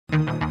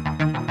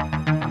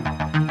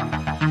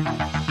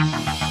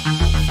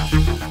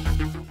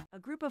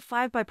of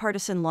 5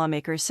 bipartisan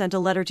lawmakers sent a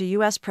letter to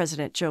U.S.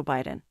 President Joe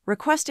Biden,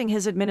 requesting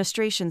his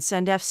administration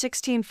send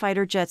F-16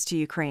 fighter jets to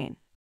Ukraine.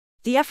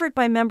 The effort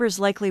by members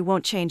likely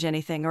won't change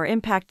anything or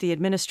impact the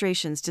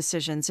administration's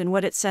decisions in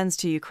what it sends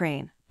to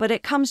Ukraine, but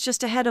it comes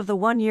just ahead of the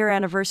one-year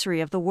anniversary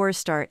of the war's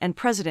start and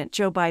President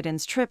Joe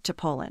Biden's trip to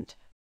Poland.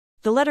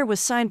 The letter was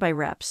signed by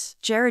Reps.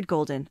 Jared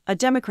Golden, a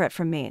Democrat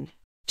from Maine;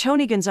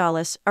 Tony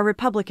Gonzalez, a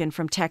Republican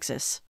from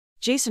Texas;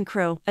 Jason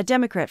Crow, a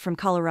Democrat from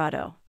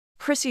Colorado;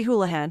 Chrissy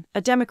Houlihan,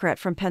 a Democrat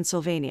from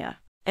Pennsylvania;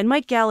 and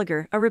Mike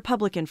Gallagher, a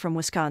Republican from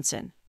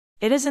Wisconsin.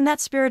 It is in that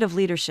spirit of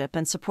leadership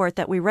and support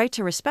that we write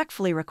to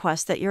respectfully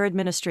request that your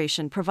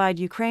administration provide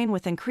Ukraine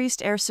with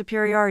increased air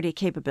superiority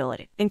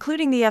capability,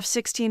 including the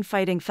F-16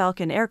 Fighting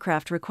Falcon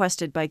aircraft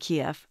requested by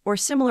Kiev, or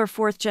similar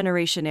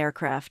fourth-generation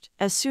aircraft,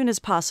 as soon as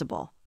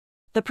possible.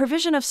 The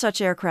provision of such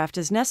aircraft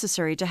is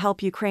necessary to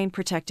help Ukraine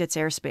protect its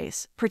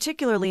airspace,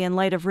 particularly in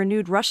light of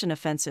renewed Russian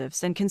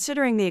offensives and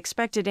considering the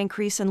expected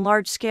increase in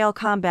large-scale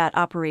combat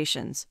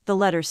operations, the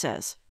letter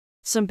says.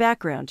 Some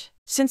background.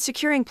 Since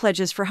securing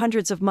pledges for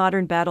hundreds of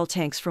modern battle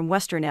tanks from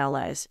Western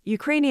allies,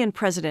 Ukrainian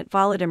President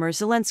Volodymyr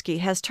Zelensky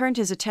has turned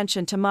his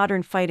attention to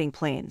modern fighting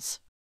planes.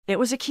 It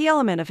was a key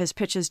element of his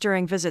pitches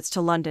during visits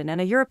to London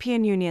and a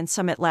European Union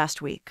summit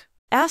last week.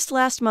 Asked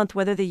last month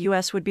whether the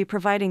U.S. would be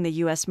providing the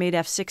U.S.-made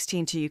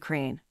F-16 to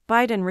Ukraine,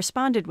 Biden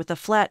responded with a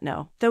flat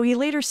no, though he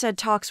later said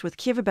talks with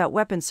Kiev about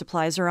weapons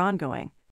supplies are ongoing.